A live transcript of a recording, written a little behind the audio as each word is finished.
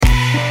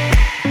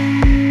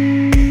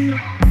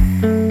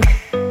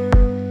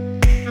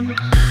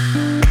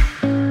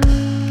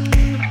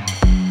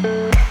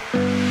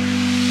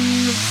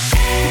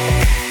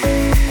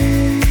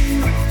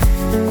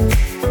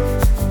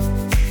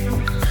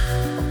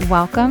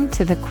Welcome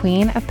to the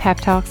Queen of Pep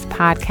Talks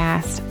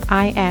podcast.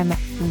 I am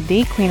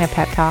the Queen of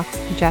Pep Talks,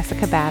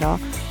 Jessica Battle,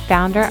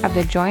 founder of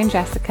the Join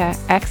Jessica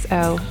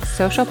XO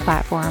social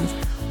platforms,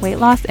 weight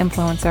loss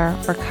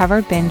influencer,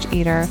 recovered binge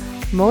eater,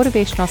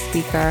 motivational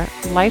speaker,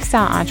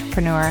 lifestyle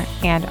entrepreneur,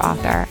 and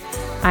author.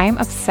 I am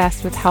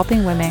obsessed with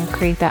helping women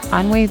create the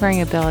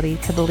unwavering ability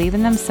to believe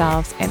in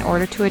themselves in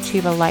order to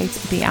achieve a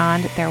life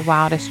beyond their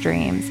wildest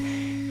dreams.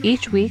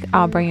 Each week,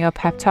 I'll bring you a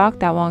pep talk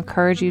that will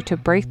encourage you to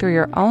break through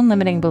your own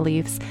limiting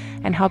beliefs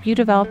and help you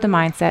develop the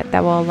mindset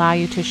that will allow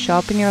you to show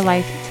up in your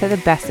life to the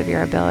best of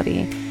your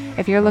ability.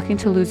 If you're looking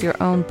to lose your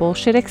own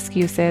bullshit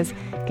excuses,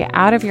 get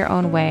out of your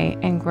own way,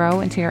 and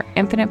grow into your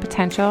infinite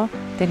potential,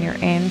 then you're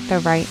in the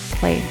right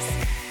place.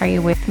 Are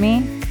you with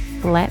me?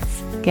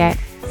 Let's get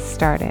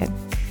started.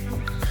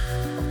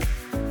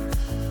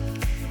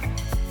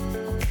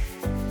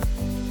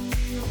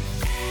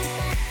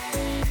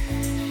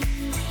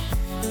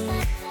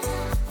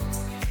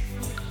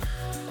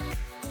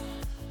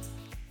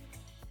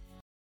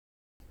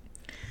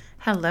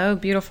 Hello,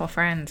 beautiful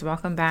friends.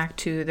 Welcome back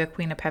to the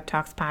Queen of Pep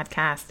Talks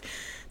podcast.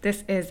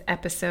 This is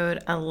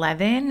episode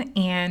 11,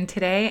 and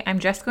today I'm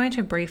just going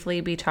to briefly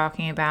be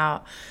talking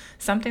about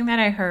something that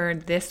I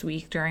heard this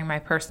week during my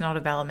personal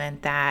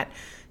development that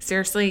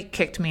seriously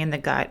kicked me in the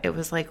gut. It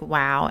was like,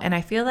 wow. And I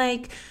feel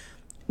like,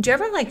 do you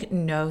ever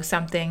know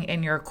something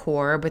in your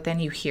core, but then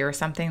you hear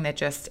something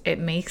that it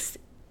makes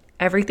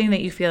everything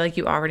that you feel like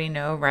you already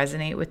know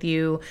resonate with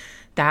you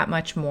that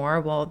much more?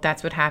 Well,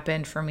 that's what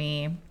happened for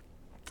me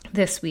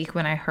this week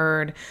when I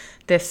heard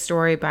this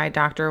story by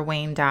Dr.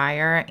 Wayne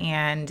Dyer.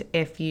 And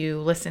if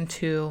you listen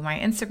to my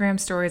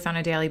Instagram stories on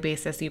a daily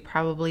basis, you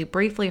probably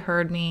briefly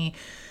heard me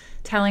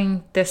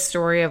telling this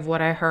story of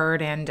what I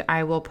heard. And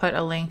I will put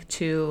a link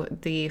to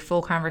the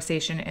full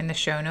conversation in the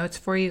show notes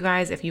for you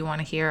guys if you want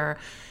to hear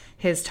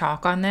his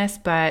talk on this.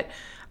 But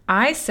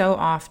I so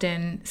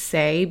often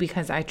say,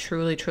 because I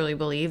truly, truly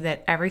believe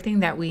that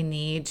everything that we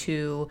need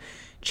to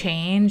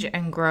change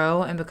and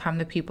grow and become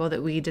the people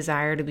that we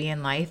desire to be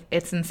in life,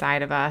 it's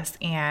inside of us.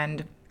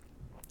 And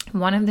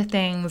one of the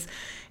things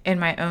in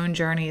my own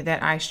journey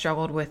that I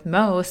struggled with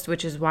most,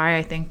 which is why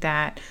I think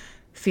that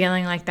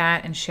feeling like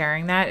that and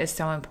sharing that is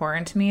so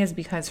important to me, is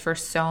because for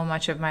so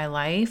much of my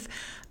life,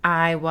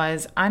 I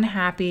was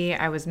unhappy,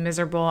 I was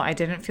miserable, I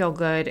didn't feel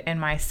good in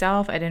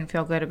myself, I didn't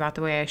feel good about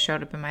the way I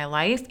showed up in my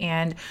life,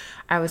 and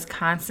I was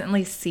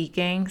constantly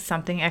seeking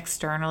something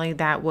externally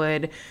that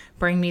would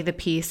bring me the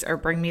peace or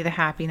bring me the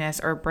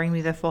happiness or bring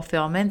me the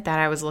fulfillment that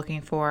I was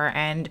looking for.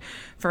 And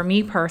for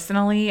me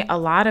personally, a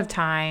lot of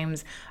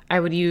times I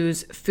would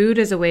use food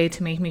as a way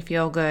to make me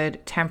feel good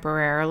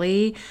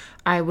temporarily.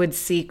 I would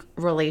seek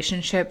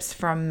relationships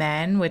from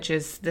men,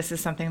 this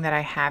is something that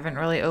I haven't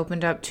really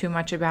opened up too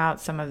much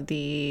about. Some of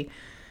the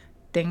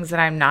things that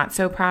I'm not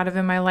so proud of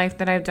in my life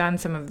that I've done,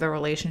 some of the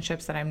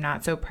relationships that I'm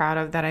not so proud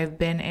of that I've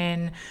been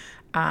in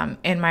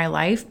my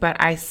life. But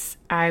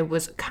I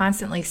was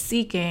constantly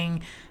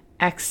seeking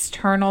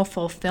external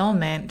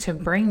fulfillment to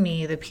bring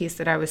me the peace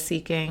that I was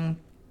seeking.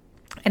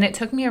 And it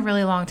took me a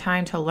really long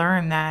time to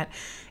learn that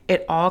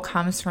it all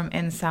comes from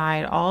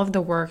inside. All of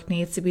the work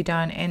needs to be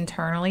done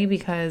internally,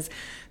 because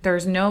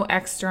there's no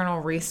external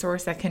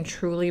resource that can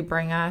truly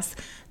bring us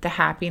the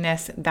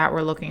happiness that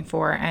we're looking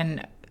for.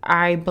 And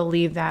I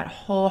believe that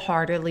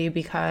wholeheartedly,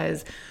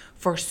 because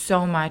for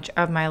so much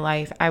of my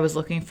life, I was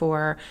looking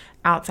for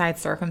outside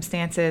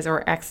circumstances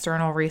or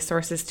external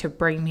resources to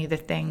bring me the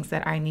things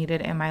that I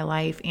needed in my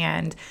life.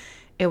 And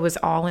it was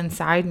all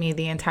inside me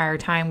the entire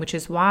time, which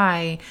is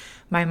why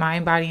my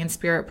Mind, Body, and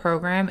Spirit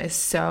program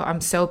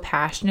I'm so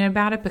passionate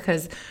about it,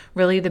 because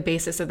really the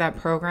basis of that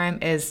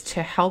program is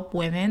to help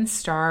women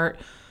start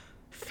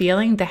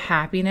feeling the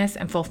happiness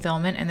and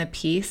fulfillment and the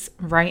peace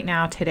right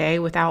now today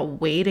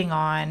without waiting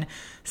on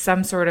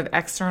some sort of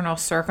external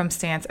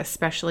circumstance,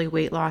 especially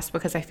weight loss,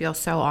 because I feel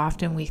so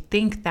often we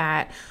think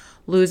that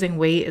losing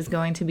weight is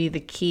going to be the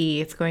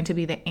key. It's going to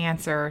be the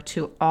answer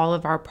to all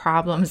of our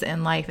problems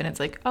in life. And it's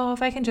like, oh,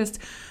 if I can just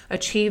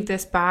achieve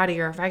this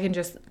body, or if I can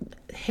just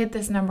hit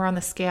this number on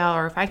the scale,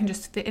 or if I can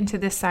just fit into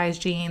this size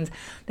jeans,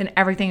 then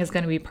everything is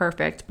going to be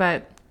perfect.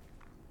 But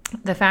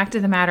the fact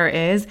of the matter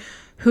is,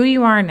 who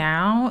you are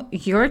now,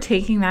 you're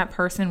taking that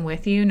person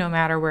with you no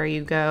matter where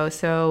you go.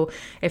 So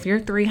if you're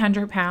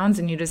 300 pounds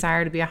and you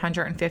desire to be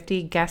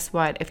 150, guess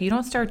what? If you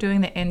don't start doing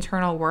the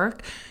internal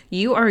work,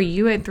 you are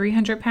you at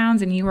 300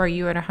 pounds and you are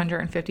you at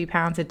 150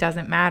 pounds. It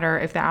doesn't matter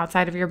if the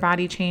outside of your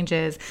body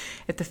changes,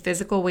 if the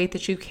physical weight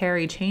that you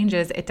carry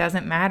changes. It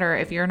doesn't matter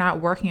if you're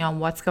not working on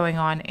what's going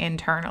on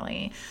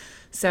internally.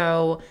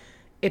 So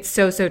it's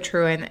so, so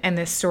true. And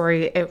this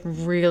story, it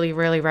really,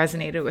 really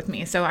resonated with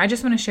me. So I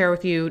just want to share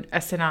with you a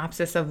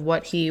synopsis of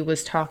what he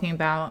was talking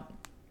about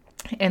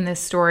in this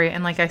story.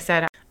 And like I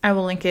said, I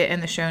will link it in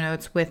the show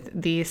notes with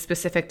the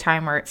specific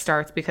time where it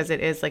starts, because it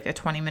is like a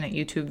 20-minute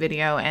YouTube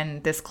video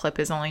and this clip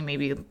is only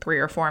maybe 3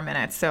 or 4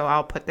 minutes. So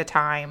I'll put the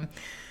time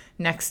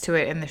next to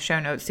it in the show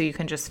notes so you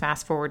can just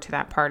fast forward to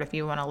that part if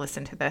you want to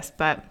listen to this.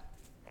 But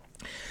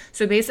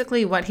So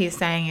basically what he's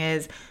saying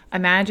is,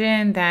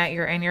 imagine that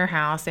you're in your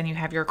house and you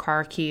have your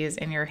car keys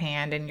in your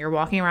hand and you're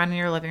walking around in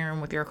your living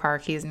room with your car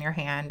keys in your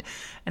hand,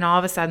 and all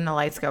of a sudden the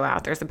lights go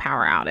out. There's a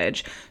power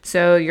outage.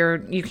 So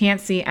you can't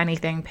see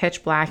anything,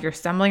 pitch black. You're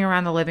stumbling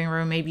around the living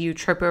room. Maybe you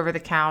trip over the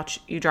couch,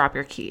 you drop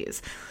your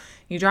keys.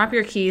 You drop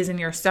your keys and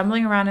you're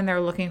stumbling around in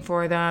there looking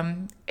for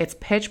them. It's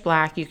pitch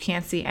black. You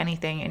can't see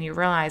anything. And you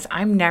realize,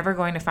 I'm never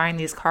going to find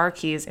these car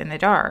keys in the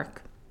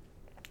dark.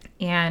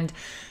 And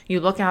you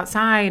look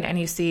outside and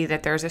you see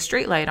that there's a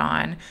street light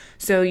on.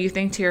 So you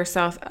think to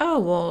yourself, oh,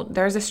 well,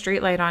 there's a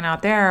street light on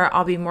out there.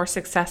 I'll be more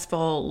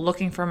successful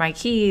looking for my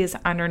keys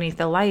underneath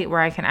the light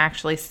where I can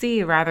actually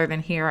see rather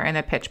than here in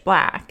the pitch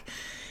black.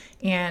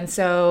 And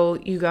so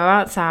you go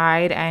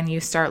outside and you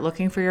start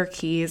looking for your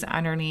keys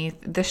underneath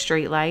the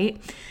street light.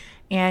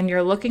 And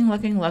you're looking,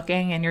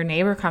 and your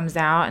neighbor comes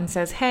out and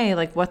says, hey,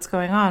 like, what's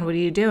going on? What are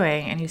you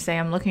doing? And you say,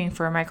 I'm looking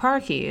for my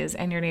car keys.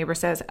 And your neighbor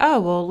says,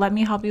 oh, well, let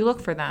me help you look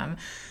for them.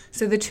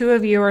 So the two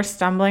of you are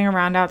stumbling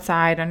around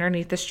outside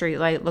underneath the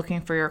streetlight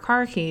looking for your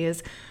car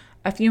keys.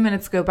 A few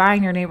minutes go by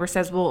and your neighbor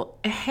says, well,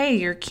 hey,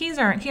 your keys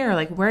aren't here.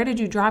 Like, where did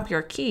you drop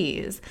your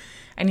keys?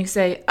 And you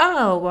say,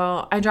 oh,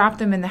 well, I dropped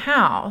them in the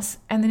house.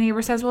 And the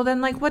neighbor says, well,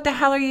 then, like, what the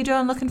hell are you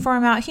doing looking for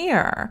them out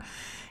here?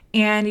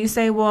 And you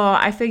say, well,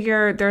 I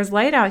figure there's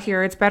light out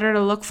here. It's better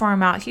to look for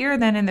them out here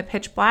than in the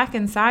pitch black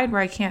inside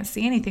where I can't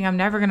see anything. I'm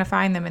never going to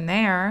find them in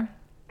there.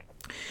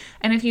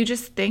 And if you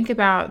just think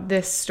about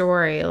this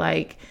story,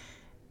 like,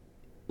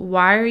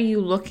 why are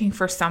you looking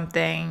for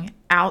something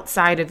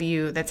outside of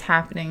you that's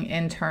happening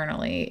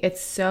internally?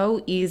 It's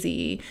so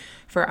easy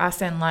for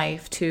us in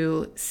life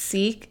to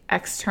seek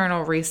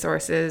external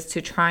resources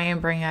to try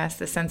and bring us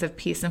the sense of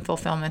peace and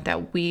fulfillment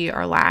that we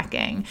are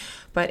lacking.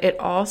 But it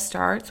all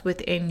starts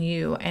within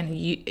you, and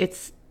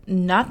it's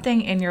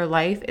nothing in your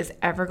life is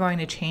ever going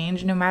to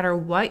change no matter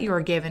what you're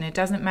given. It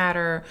doesn't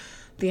matter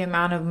the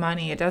amount of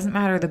money. It doesn't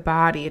matter the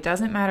body. It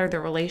doesn't matter the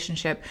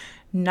relationship.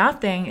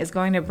 Nothing is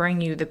going to bring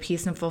you the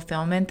peace and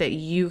fulfillment that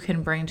you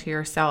can bring to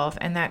yourself.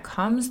 And that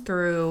comes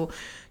through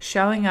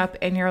showing up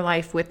in your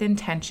life with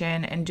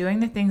intention and doing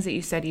the things that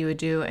you said you would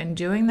do and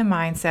doing the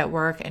mindset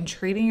work and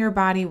treating your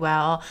body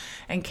well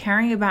and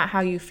caring about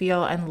how you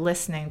feel and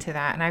listening to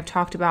that. And I've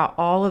talked about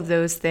all of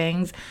those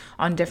things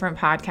on different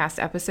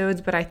podcast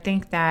episodes, but I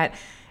think that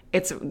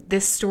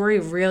this story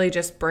really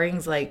just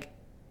brings, like,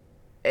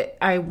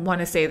 I want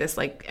to say this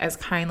like as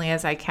kindly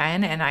as I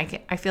can, and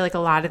I feel like a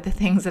lot of the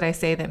things that I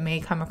say that may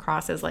come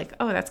across as like,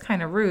 oh, that's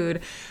kind of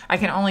rude, I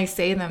can only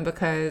say them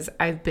because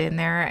I've been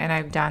there and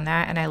I've done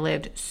that, and I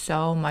lived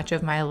so much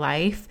of my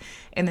life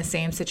in the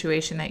same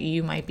situation that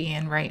you might be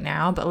in right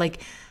now. But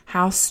like,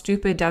 how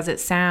stupid does it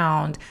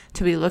sound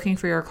to be looking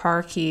for your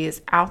car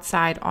keys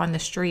outside on the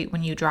street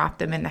when you drop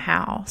them in the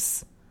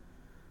house?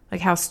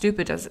 Like, how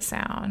stupid does it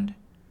sound?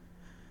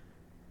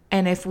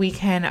 And if we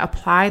can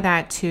apply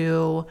that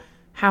to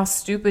how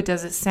stupid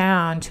does it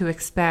sound to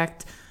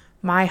expect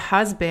my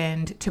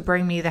husband to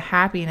bring me the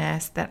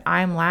happiness that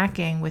I'm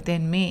lacking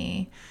within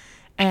me?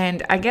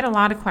 And I get a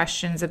lot of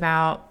questions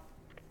about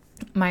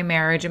my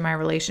marriage and my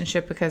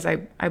relationship because I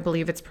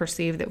believe it's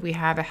perceived that we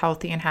have a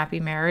healthy and happy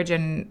marriage.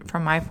 And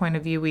from my point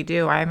of view, we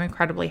do. I'm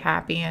incredibly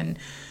happy, and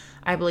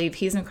I believe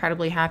he's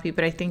incredibly happy.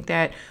 But I think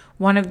that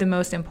one of the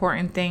most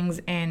important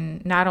things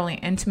in not only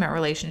intimate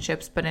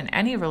relationships, but in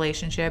any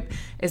relationship,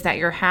 is that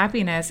your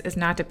happiness is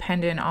not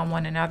dependent on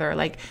one another.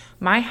 Like,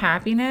 my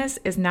happiness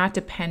is not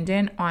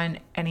dependent on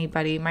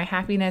anybody. My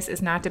happiness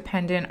is not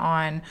dependent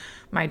on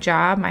my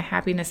job. My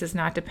happiness is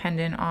not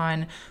dependent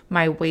on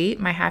my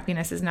weight. My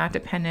happiness is not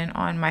dependent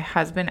on my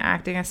husband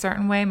acting a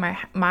certain way.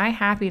 My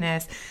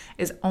happiness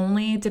is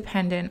only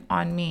dependent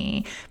on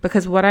me,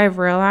 because what I've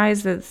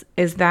realized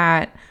is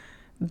that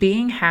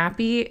being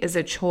happy is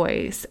a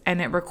choice,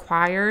 and it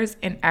requires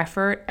an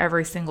effort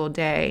every single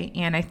day.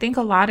 And I think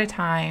a lot of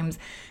times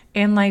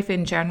in life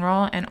in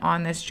general and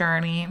on this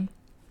journey,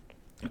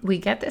 we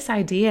get this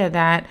idea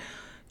that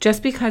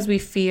just because we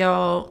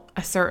feel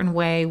a certain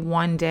way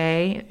one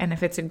day, and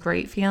if it's a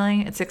great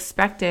feeling, it's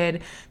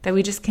expected that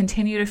we just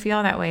continue to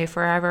feel that way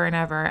forever and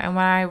ever. And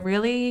when I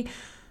really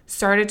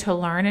started to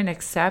learn and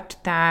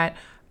accept that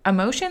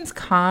emotions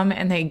come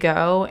and they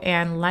go,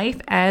 and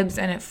life ebbs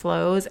and it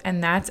flows,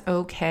 and that's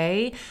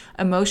okay.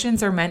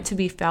 Emotions are meant to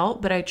be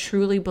felt, but I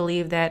truly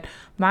believe that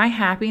my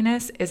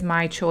happiness is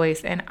my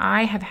choice, and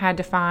I have had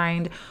to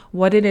find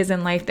what it is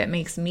in life that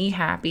makes me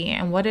happy,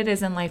 and what it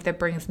is in life that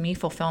brings me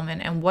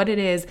fulfillment, and what it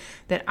is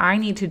that I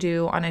need to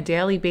do on a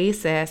daily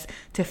basis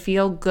to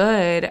feel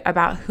good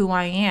about who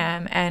I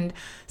am. And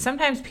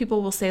sometimes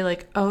people will say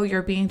like, oh,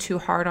 you're being too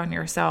hard on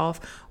yourself,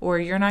 or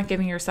you're not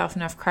giving yourself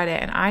enough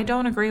credit. And I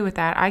don't agree with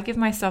that. I give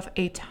myself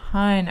a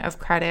ton of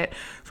credit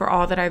for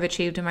all that I've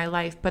achieved in my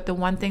life. But the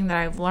one thing that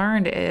I've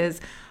learned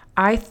is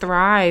I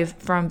thrive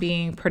from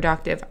being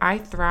productive. I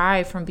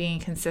thrive from being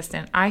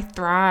consistent. I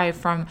thrive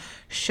from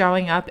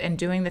showing up and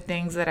doing the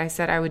things that I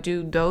said I would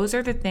do. Those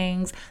are the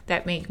things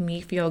that make me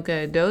feel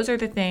good. Those are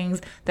the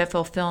things that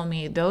fulfill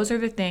me. Those are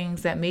the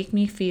things that make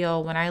me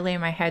feel when I lay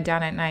my head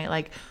down at night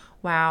like,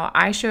 wow,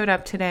 I showed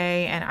up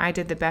today and I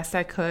did the best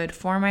I could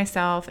for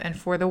myself and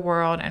for the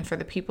world and for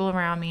the people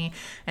around me,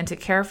 and to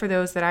care for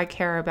those that I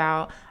care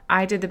about.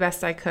 I did the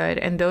best I could.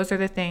 And those are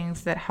the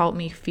things that help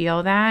me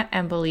feel that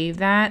and believe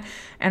that,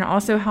 and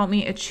also help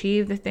me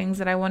achieve the things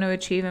that I want to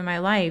achieve in my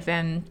life.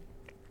 And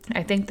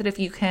I think that if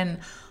you can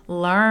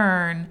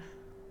learn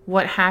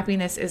what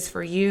happiness is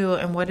for you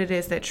and what it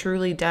is that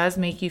truly does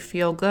make you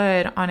feel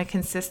good on a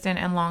consistent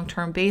and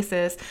long-term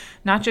basis,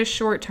 not just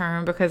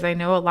short-term, because I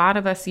know a lot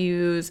of us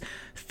use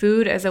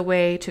food as a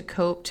way to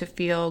cope, to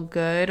feel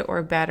good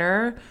or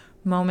better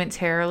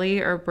momentarily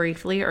or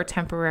briefly or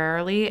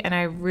temporarily. And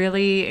I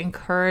really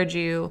encourage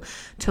you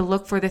to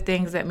look for the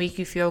things that make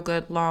you feel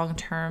good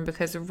long-term,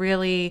 because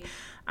really,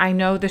 I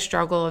know the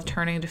struggle of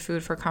turning to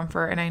food for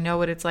comfort, and I know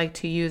what it's like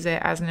to use it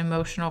as an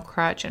emotional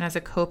crutch and as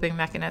a coping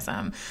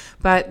mechanism.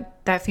 But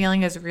that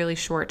feeling is really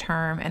short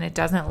term and it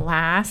doesn't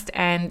last.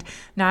 And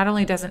not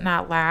only does it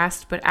not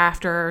last, but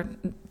after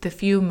the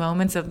few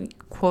moments of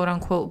quote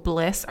unquote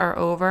bliss are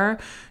over,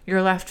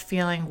 you're left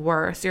feeling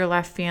worse. You're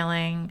left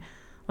feeling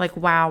like,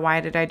 wow,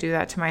 why did I do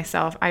that to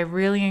myself? I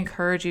really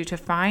encourage you to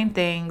find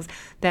things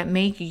that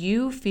make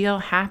you feel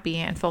happy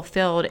and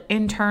fulfilled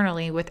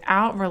internally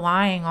without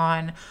relying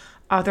on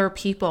other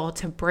people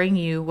to bring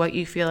you what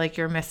you feel like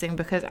you're missing,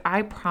 because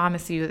I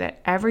promise you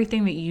that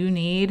everything that you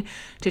need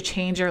to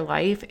change your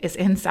life is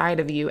inside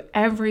of you.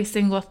 Every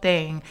single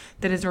thing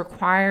that is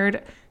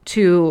required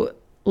to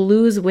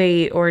lose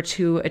weight or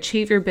to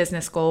achieve your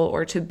business goal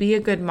or to be a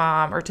good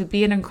mom or to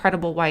be an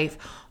incredible wife,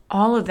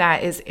 all of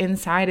that is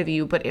inside of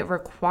you, but it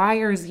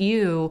requires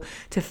you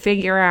to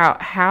figure out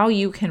how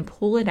you can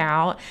pull it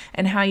out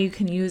and how you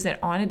can use it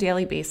on a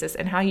daily basis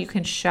and how you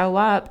can show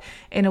up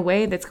in a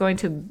way that's going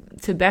to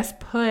best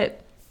put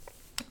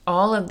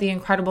all of the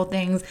incredible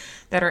things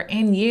that are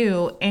in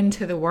you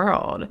into the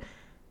world.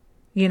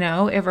 You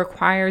know, it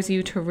requires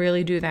you to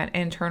really do that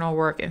internal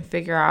work and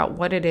figure out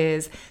what it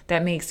is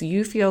that makes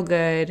you feel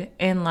good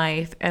in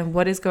life and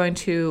what is going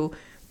to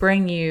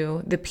bring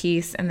you the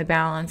peace and the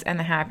balance and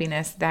the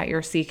happiness that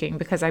you're seeking,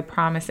 because I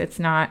promise it's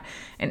not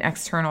an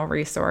external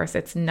resource.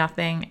 It's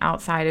nothing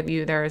outside of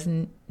you. There is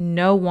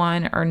no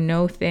one or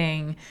no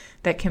thing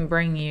that can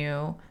bring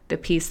you the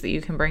peace that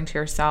you can bring to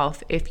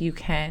yourself if you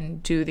can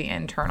do the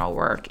internal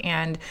work.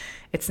 And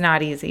it's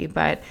not easy,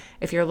 but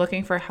if you're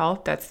looking for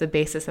help, that's the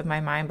basis of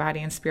my Mind,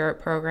 Body, and Spirit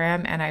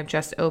program. And I've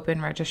just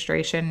opened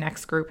registration.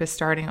 Next group is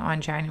starting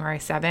on January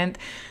 7th.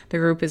 The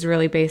group is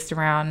really based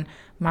around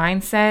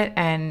mindset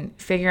and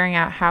figuring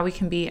out how we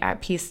can be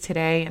at peace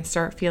today and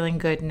start feeling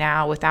good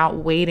now without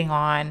waiting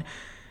on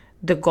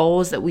the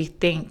goals that we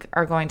think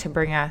are going to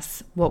bring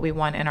us what we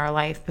want in our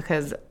life.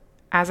 Because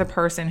as a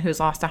person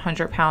who's lost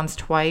 100 pounds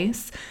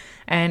twice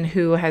and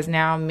who has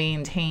now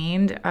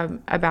maintained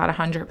about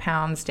 100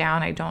 pounds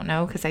down, I don't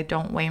know because I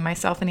don't weigh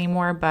myself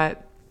anymore,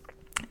 but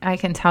I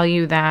can tell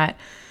you that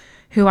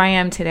who I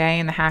am today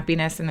and the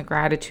happiness and the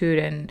gratitude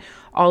and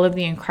all of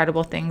the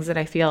incredible things that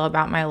I feel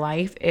about my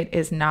life, it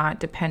is not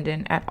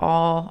dependent at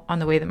all on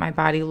the way that my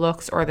body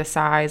looks or the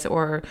size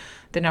or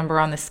the number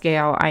on the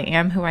scale. I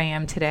am who I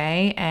am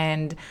today,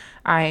 and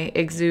I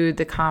exude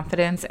the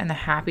confidence and the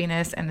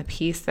happiness and the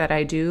peace that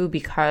I do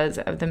because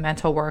of the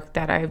mental work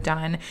that I've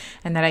done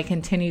and that I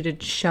continue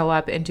to show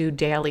up and do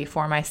daily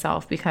for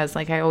myself, because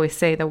like I always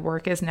say, the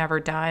work is never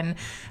done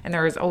and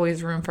there is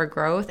always room for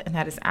growth, and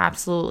that is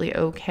absolutely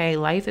okay.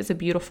 Life is a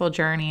beautiful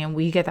journey, and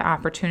we get the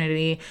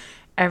opportunity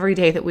every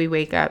day that we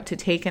wake up to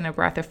take in a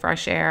breath of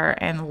fresh air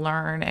and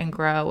learn and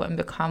grow and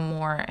become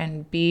more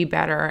and be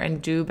better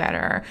and do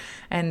better.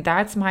 And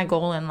that's my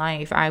goal in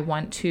life. I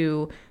want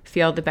to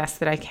feel the best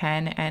that I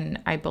can,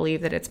 and I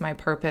believe that it's my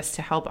purpose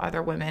to help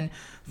other women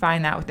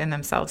find that within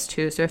themselves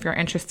too. So if you're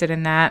interested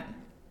in that,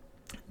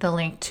 the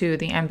link to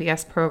the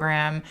MBS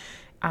program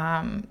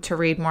to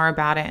read more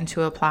about it and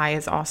to apply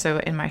is also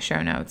in my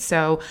show notes.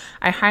 So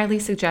I highly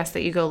suggest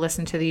that you go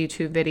listen to the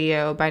YouTube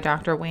video by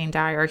Dr. Wayne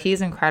Dyer.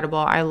 He's incredible.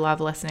 I love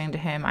listening to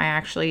him.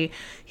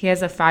 He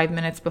has a 5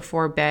 minutes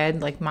before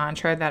bed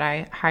mantra that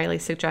I highly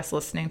suggest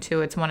listening to.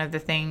 It's one of the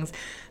things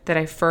that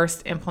I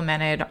first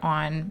implemented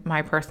on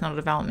my personal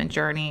development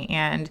journey,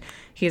 and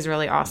he's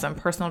really awesome.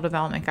 Personal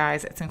development,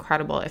 guys, it's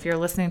incredible. If you're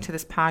listening to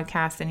this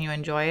podcast and you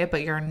enjoy it,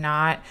 but you're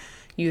not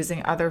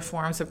using other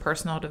forms of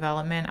personal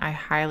development, I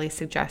highly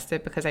suggest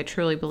it, because I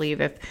truly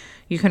believe if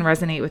you can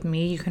resonate with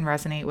me, you can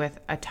resonate with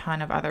a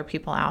ton of other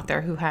people out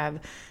there who have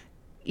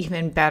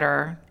even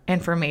better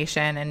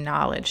information and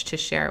knowledge to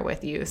share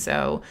with you.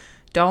 So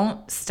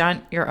don't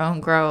stunt your own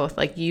growth.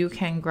 You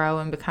can grow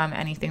and become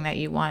anything that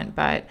you want,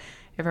 but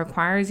it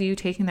requires you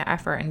taking the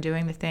effort and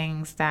doing the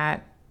things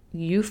that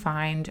you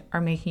find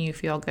are making you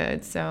feel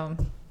good. So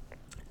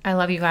I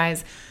love you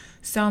guys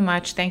so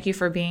much. Thank you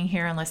for being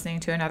here and listening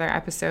to another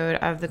episode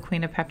of the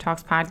Queen of Pep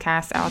Talks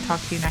podcast. I'll talk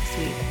to you next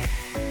week.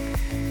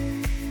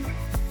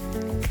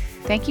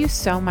 Thank you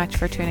so much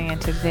for tuning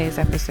into today's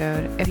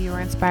episode. If you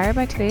were inspired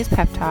by today's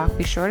pep talk,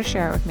 be sure to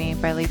share it with me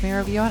by leaving a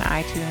review on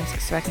iTunes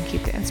so I can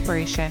keep the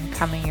inspiration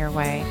coming your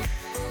way.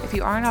 If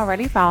you aren't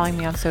already following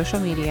me on social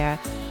media,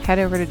 Head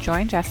over to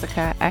Join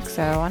Jessica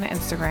XO on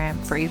Instagram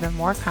for even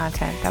more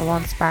content that will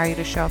inspire you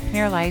to show up in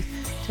your life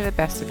to the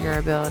best of your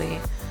ability.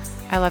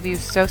 I love you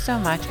so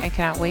much and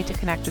cannot wait to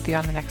connect with you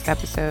on the next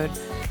episode.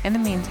 In the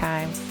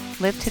meantime,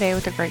 live today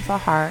with a grateful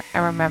heart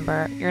and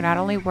remember, you're not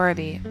only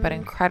worthy, but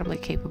incredibly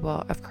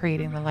capable of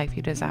creating the life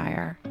you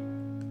desire.